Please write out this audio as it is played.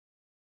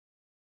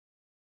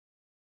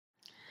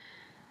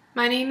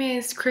My name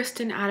is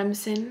Kristen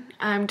Adamson.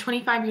 I'm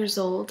 25 years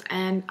old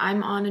and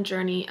I'm on a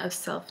journey of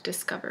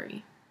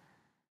self-discovery.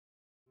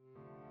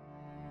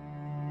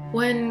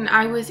 When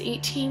I was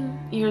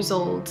 18 years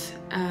old,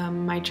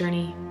 my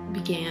journey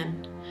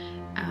began.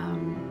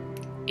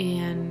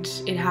 And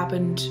it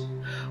happened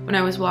when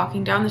I was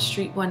walking down the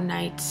street one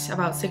night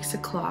about 6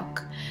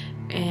 o'clock,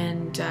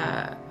 and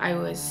I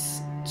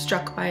was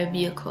struck by a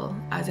vehicle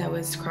as I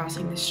was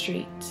crossing the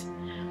street.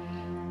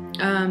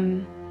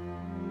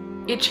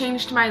 It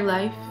changed my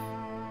life.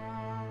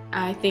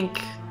 I think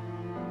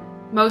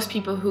most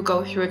people who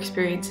go through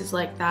experiences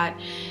like that,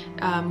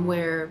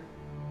 where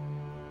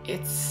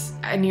it's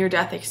a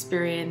near-death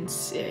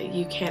experience,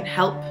 you can't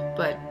help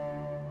but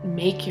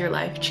make your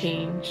life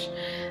change.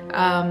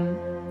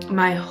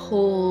 My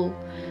whole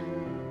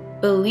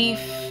belief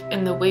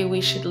in the way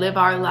we should live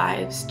our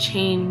lives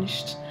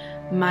changed.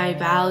 My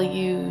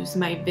values,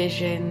 my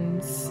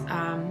visions,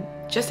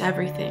 just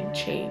everything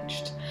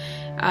changed.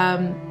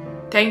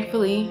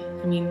 Thankfully,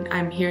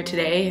 I'm here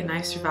today and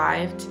I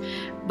survived,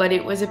 but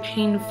it was a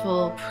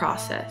painful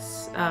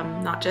process,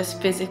 not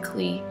just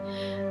physically,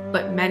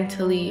 but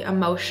mentally,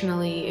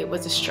 emotionally. It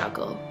was a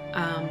struggle.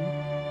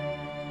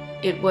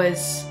 It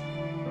was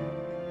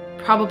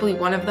probably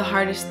one of the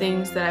hardest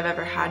things that I've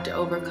ever had to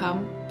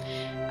overcome.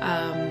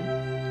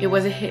 It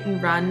was a hit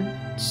and run,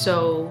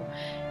 so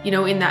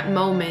in that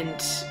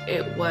moment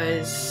it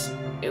was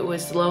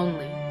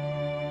lonely.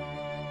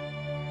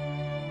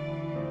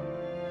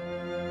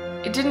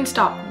 It didn't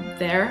stop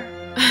there.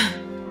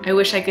 I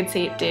wish I could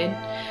say it did,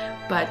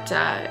 but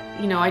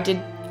I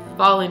did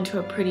fall into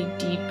a pretty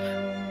deep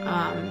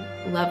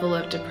level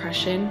of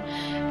depression,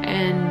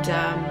 and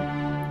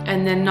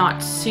then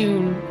not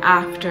soon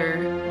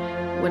after,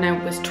 when I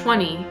was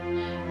 20,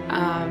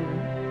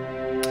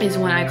 is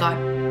when I got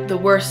the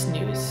worst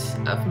news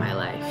of my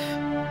life.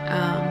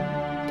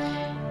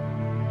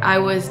 I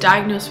was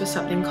diagnosed with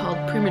something called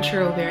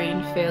premature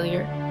ovarian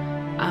failure,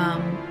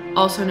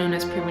 also known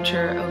as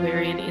premature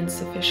ovarian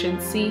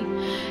insufficiency,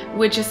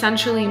 which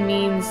essentially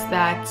means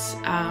that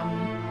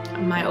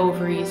my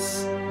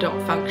ovaries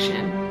don't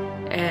function,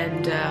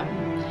 and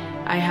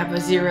I have a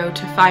 0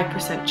 to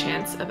 5%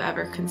 chance of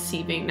ever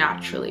conceiving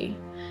naturally.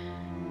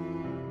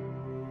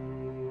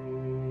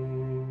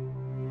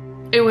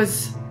 It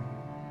was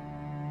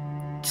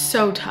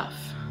so tough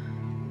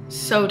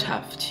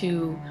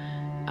to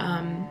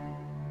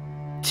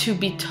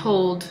be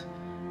told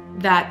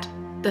that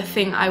the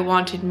thing I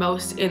wanted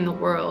most in the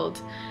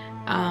world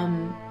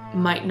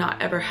might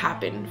not ever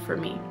happen for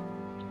me.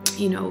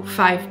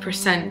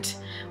 5%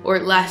 or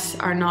less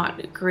are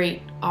not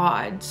great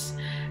odds.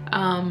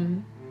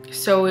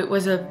 So it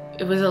was a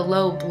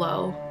low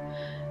blow.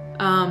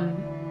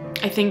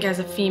 I think as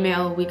a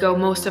female, we go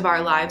most of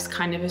our lives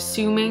kind of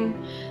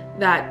assuming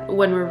that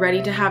when we're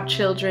ready to have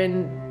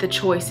children, the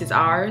choice is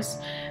ours.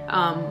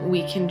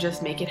 We can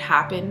just make it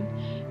happen.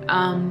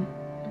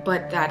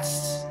 But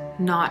that's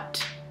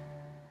not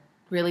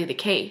really the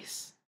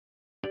case.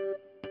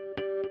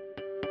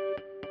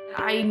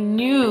 I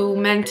knew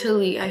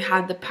mentally I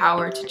had the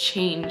power to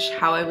change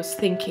how I was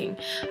thinking.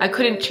 I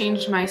couldn't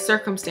change my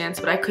circumstance,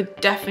 but I could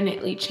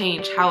definitely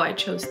change how I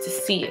chose to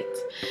see it.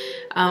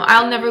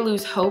 I'll never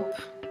lose hope,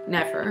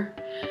 never.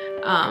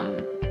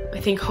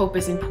 I think hope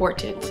is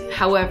important.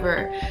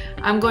 However,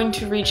 I'm going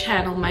to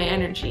rechannel my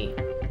energy,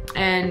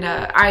 and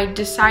I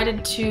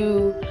decided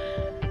to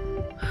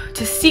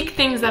seek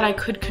things that I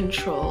could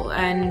control,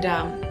 and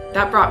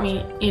that brought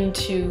me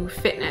into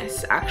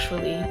fitness,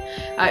 actually.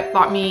 It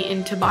brought me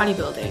into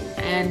bodybuilding,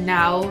 and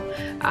now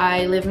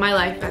I live my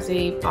life as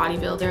a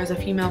bodybuilder, as a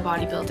female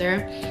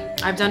bodybuilder.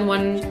 I've done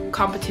one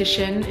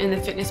competition in the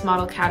fitness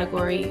model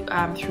category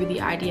through the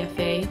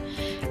IDFA,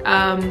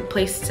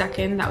 placed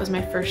second. That was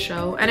my first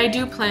show, and I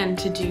do plan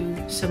to do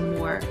some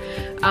more.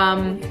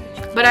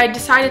 But I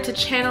decided to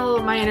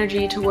channel my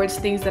energy towards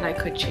things that I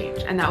could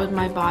change, and that was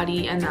my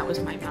body and that was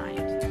my mind.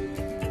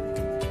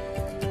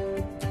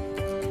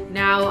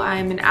 Now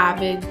I'm an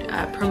avid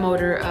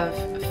promoter of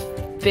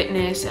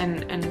fitness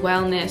and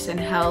wellness and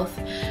health,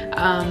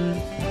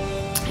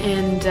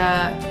 and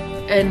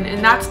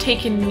that's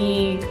taken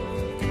me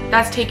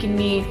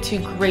to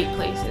great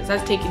places.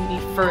 That's taken me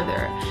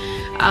further.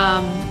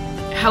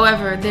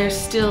 However, there's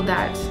still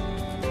that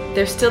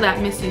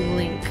missing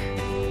link.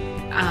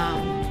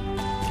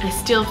 I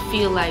still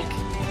feel like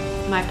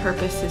my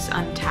purpose is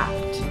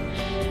untapped.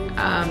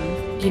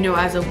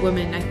 As a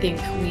woman, I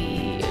think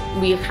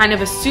we kind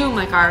of assume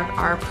like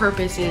our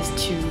purpose is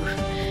to,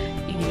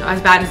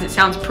 as bad as it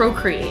sounds,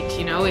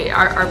 procreate.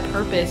 Our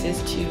purpose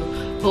is to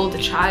hold a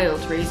child,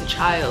 raise a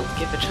child,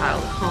 give a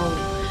child a home.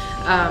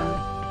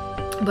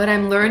 But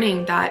I'm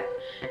learning that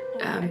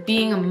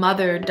being a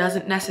mother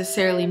doesn't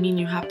necessarily mean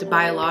you have to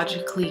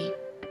biologically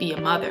be a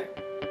mother.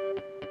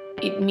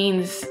 It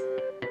means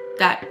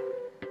that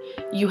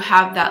you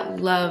have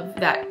that love,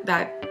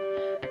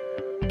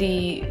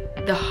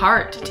 the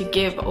heart to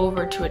give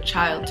over to a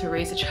child, to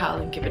raise a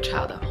child and give a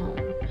child a home.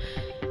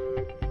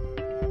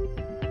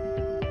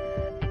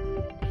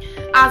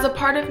 As a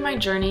part of my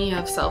journey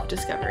of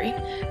self-discovery,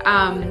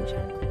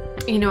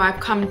 you know, I've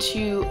come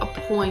to a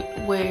point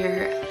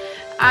where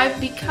I've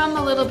become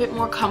a little bit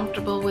more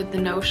comfortable with the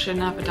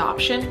notion of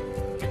adoption.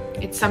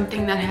 It's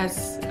something that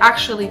has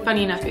actually,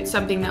 funny enough, it's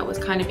something that was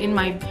kind of in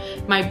my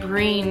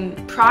brain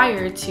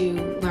prior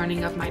to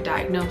learning of my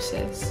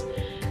diagnosis.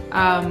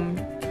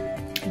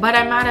 But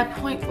I'm at a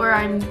point where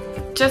I'm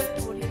just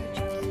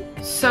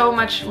so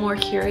much more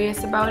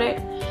curious about it,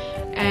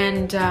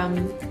 and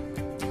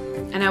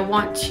I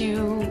want to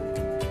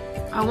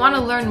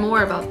learn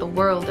more about the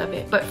world of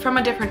it, but from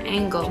a different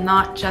angle,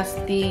 not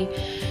just the,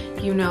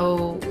 you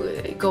know,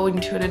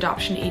 going to an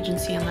adoption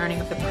agency and learning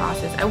of the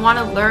process. I want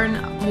to learn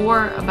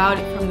more about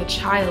it from the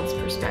child's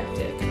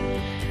perspective,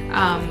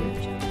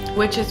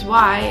 which is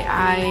why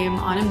I am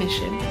on a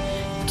mission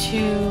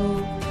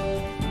to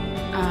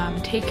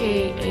take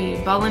a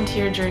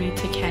volunteer journey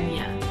to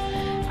Kenya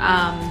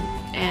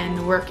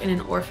and work in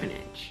an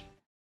orphanage.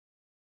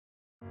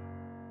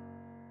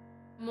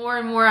 More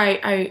and more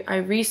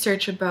I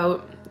research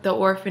about the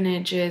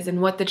orphanages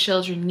and what the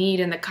children need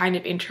and the kind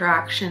of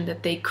interaction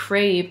that they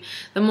crave,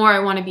 the more I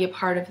want to be a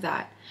part of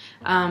that.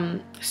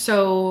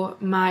 So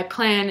my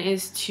plan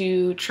is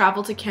to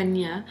travel to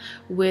Kenya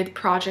with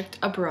Project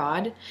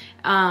Abroad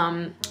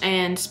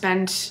and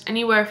spend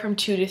anywhere from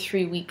 2 to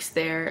 3 weeks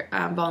there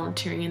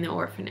volunteering in the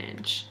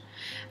orphanage.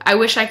 I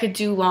wish I could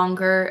do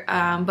longer,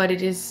 but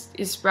it is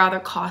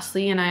rather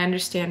costly, and I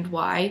understand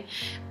why,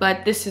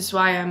 but this is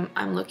why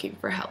I'm looking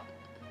for help.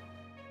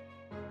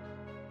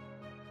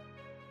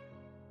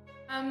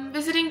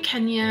 Visiting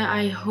Kenya,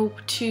 I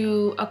hope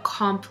to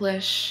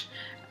accomplish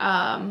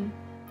a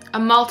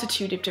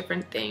multitude of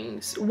different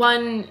things.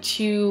 One,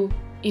 to,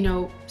 you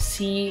know,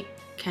 see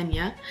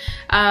Kenya.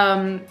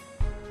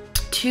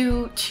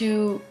 Two,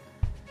 to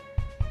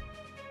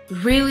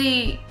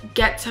really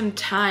get some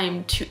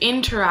time to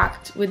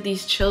interact with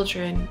these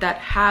children that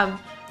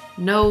have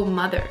no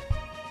mother.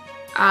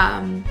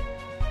 And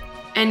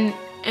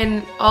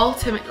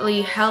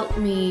ultimately help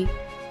me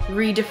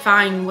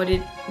redefine what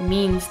it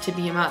means to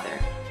be a mother.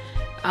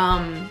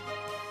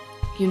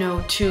 You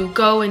know, to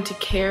go and to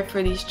care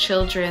for these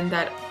children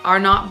that are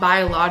not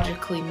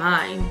biologically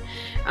mine,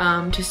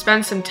 to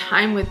spend some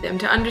time with them,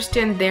 to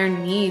understand their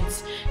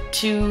needs,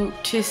 to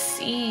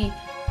see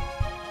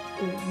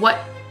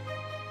what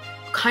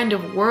kind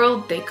of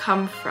world they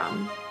come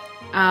from.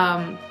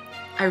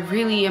 I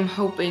really am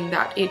hoping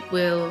that it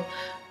will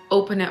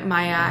open up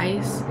my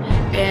eyes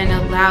and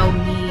allow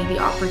me the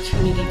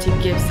opportunity to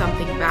give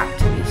something back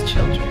to these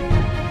children.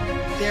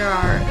 There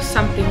are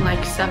something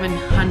like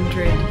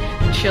 700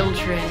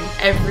 children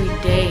every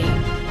day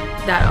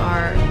that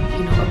are,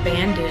 you know,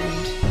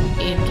 abandoned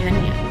in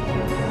Kenya.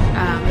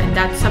 And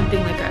that's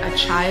something like a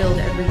child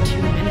every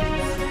 2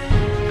 minutes.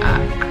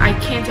 I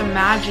can't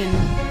imagine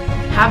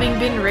having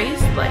been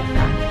raised like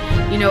that.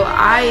 You know,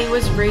 I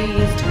was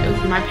raised,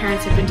 my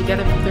parents have been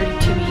together for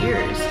 32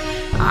 years.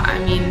 I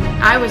mean,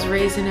 I was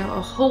raised in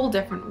a whole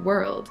different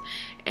world,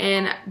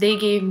 and they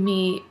gave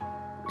me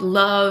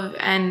love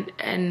and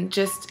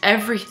just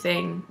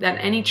everything that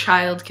any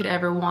child could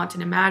ever want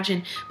and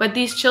imagine. But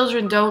these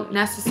children don't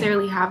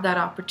necessarily have that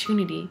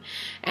opportunity,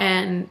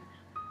 and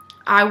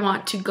I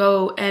want to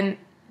go and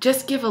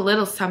just give a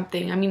little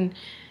something. I mean,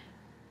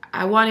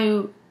 I want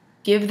to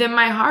give them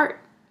my heart.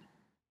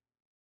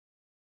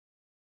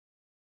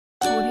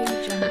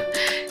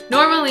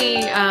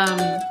 Normally,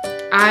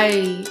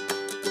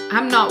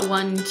 I'm not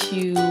one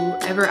to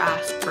ever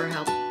ask for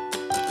help.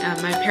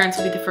 My parents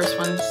will be the first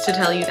ones to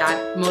tell you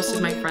that. Most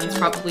of my friends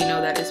probably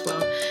know that as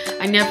well.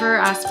 I never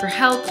ask for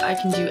help. I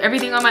can do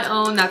everything on my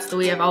own. That's the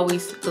way I've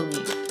always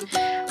believed.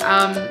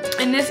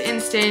 In this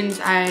instance,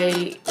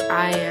 I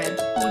am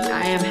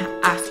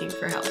asking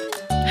for help.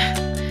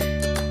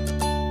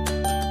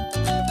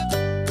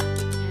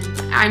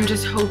 I'm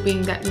just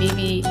hoping that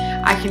maybe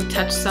I can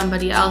touch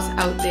somebody else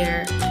out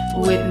there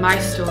with my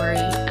story,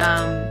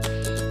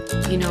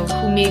 you know,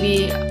 who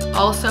maybe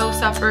also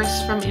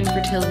suffers from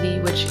infertility,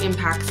 which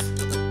impacts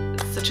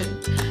such a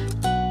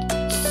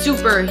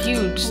super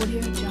huge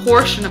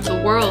portion of the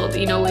world.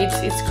 You know,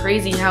 it's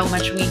crazy how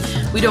much we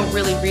don't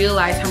really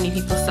realize how many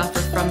people suffer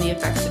from the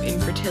effects of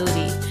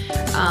infertility,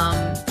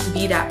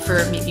 be that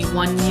for maybe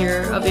 1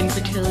 year of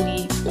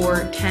infertility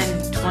or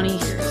 10, 20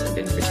 years of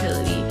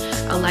infertility,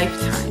 a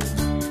lifetime.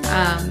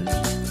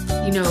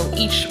 You know,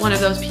 each one of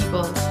those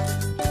people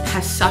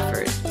has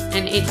suffered,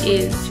 and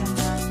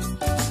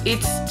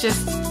it's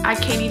just, I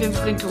can't even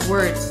put into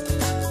words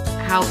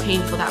how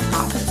painful that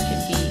process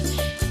can be.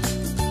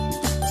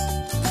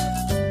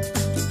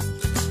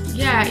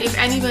 Yeah, if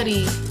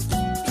anybody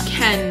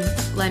can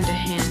lend a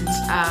hand,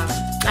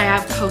 I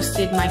have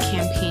posted my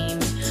campaign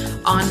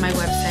on my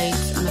website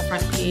on the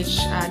front page,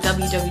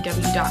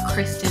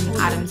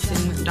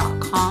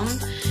 www.kristenadamson.com.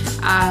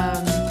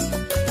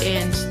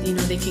 And you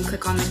know, they can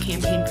click on the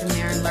campaign from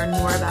there and learn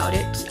more about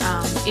it.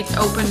 It's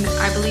open,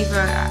 I believe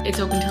it's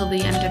open till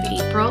the end of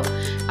April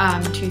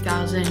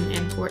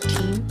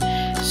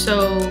 2014.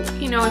 So,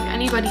 you know, if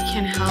anybody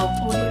can help,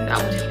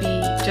 that would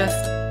be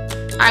just,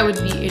 I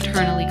would be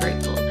eternally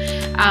grateful.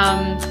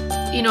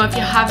 You know, if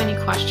you have any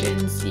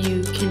questions,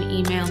 you can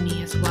email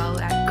me as well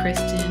at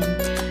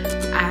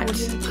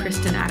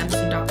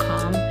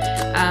kristen@kristenadamson.com.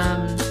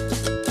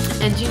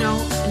 And you know,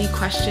 any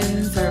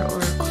questions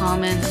or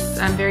comments,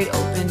 I'm a very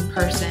open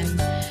person.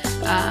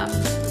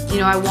 You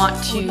know, I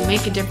want to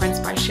make a difference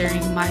by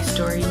sharing my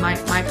story, my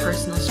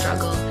personal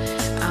struggle.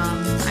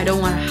 I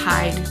don't want to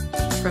hide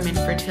from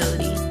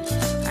infertility.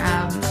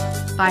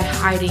 By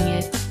hiding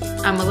it,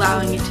 I'm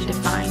allowing it to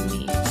define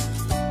me.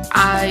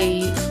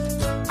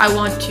 I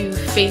want to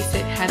face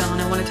it head on.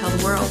 I want to tell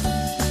the world.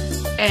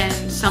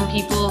 And some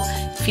people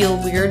feel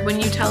weird when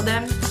you tell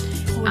them,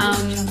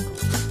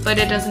 but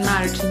it doesn't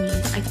matter to me.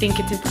 I think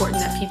it's important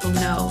that people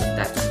know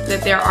that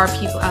there are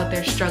people out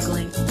there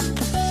struggling.